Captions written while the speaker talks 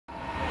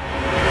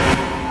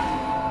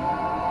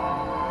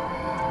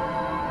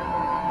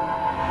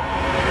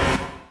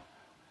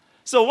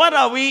So what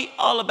are we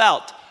all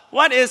about?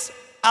 What is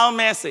our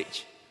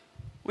message?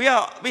 We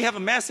have a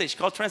message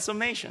called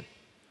transformation.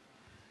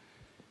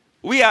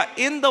 We are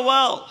in the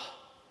world,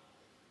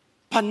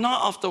 but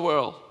not of the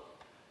world.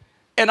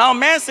 And our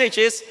message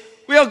is,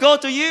 we'll go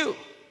to you.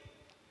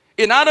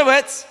 In other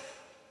words,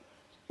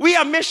 we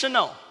are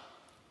missional.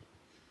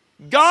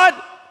 God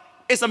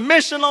is a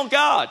missional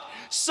God.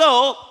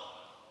 So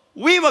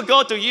we will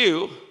go to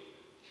you.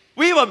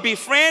 We will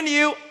befriend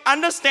you,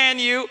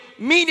 understand you,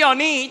 meet your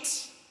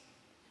needs,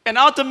 and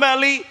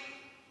ultimately,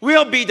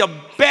 we'll be the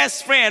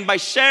best friend by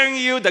sharing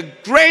you the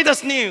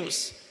greatest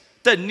news,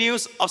 the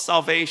news of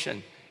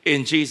salvation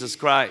in Jesus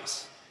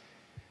Christ.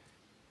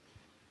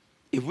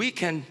 If we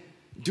can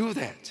do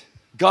that,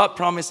 God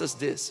promises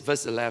this,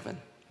 verse 11.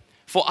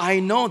 For I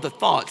know the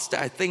thoughts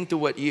that I think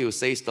toward you,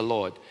 says the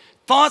Lord,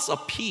 thoughts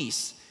of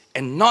peace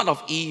and not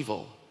of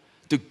evil,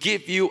 to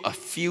give you a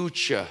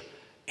future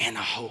and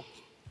a hope.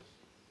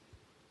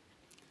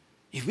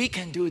 If we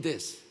can do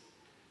this,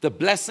 the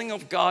blessing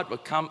of God will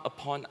come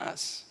upon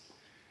us,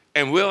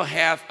 and we'll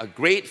have a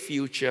great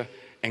future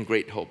and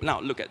great hope. Now,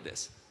 look at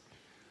this.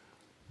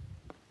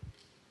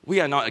 We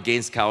are not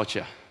against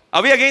culture.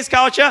 Are we against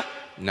culture?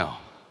 No.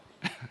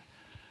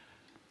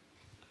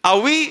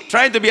 Are we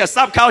trying to be a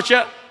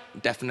subculture?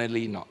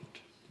 Definitely not.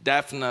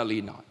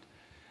 Definitely not.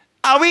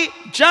 Are we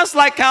just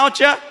like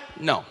culture?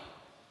 No.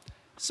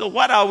 So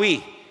what are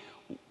we?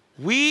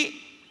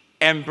 We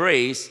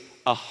embrace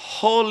a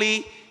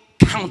holy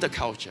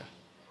counterculture.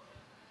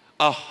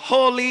 A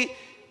holy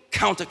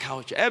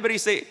counterculture. Everybody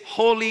say,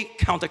 holy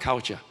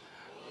counterculture.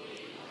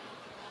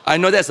 I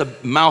know that's a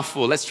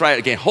mouthful. Let's try it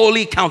again.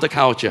 Holy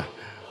counterculture.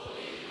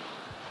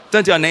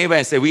 Turn to your neighbor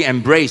and say, we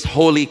embrace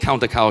holy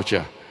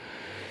counterculture.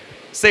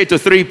 Say it to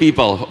 3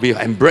 people, we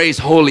embrace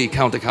holy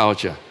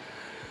counterculture.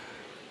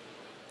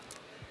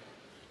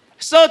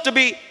 So to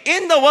be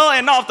in the world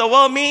and not of the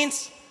world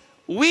means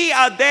we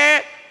are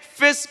there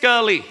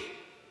physically,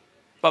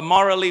 but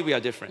morally we are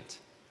different.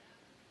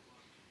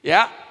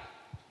 Yeah?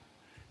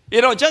 You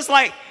know, just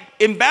like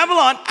in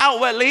Babylon,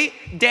 outwardly,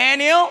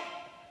 Daniel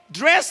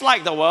dressed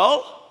like the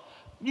world,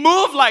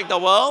 moved like the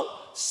world,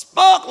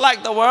 spoke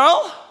like the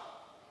world,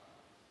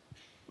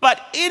 but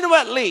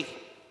inwardly,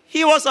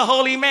 he was a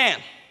holy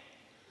man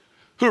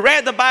who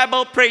read the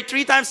Bible, prayed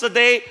 3 times a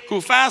day,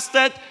 who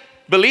fasted,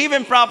 believed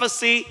in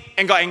prophecy,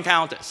 and got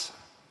encounters.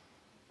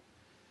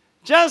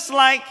 Just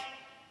like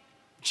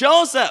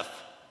Joseph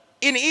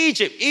in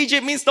Egypt.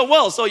 Egypt means the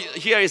world, so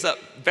here is a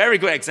very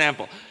good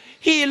example.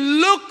 He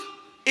looked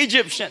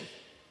Egyptian,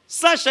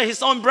 such that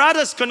his own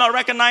brothers could not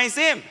recognize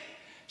him.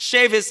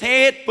 Shave his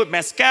head, put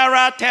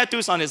mascara,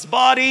 tattoos on his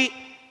body,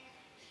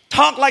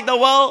 talk like the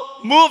world,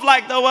 move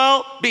like the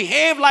world,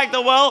 behave like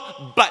the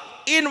world, but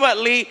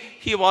inwardly,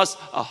 he was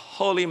a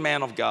holy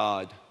man of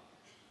God.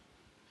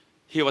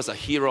 He was a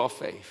hero of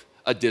faith,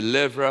 a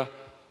deliverer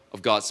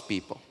of God's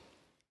people.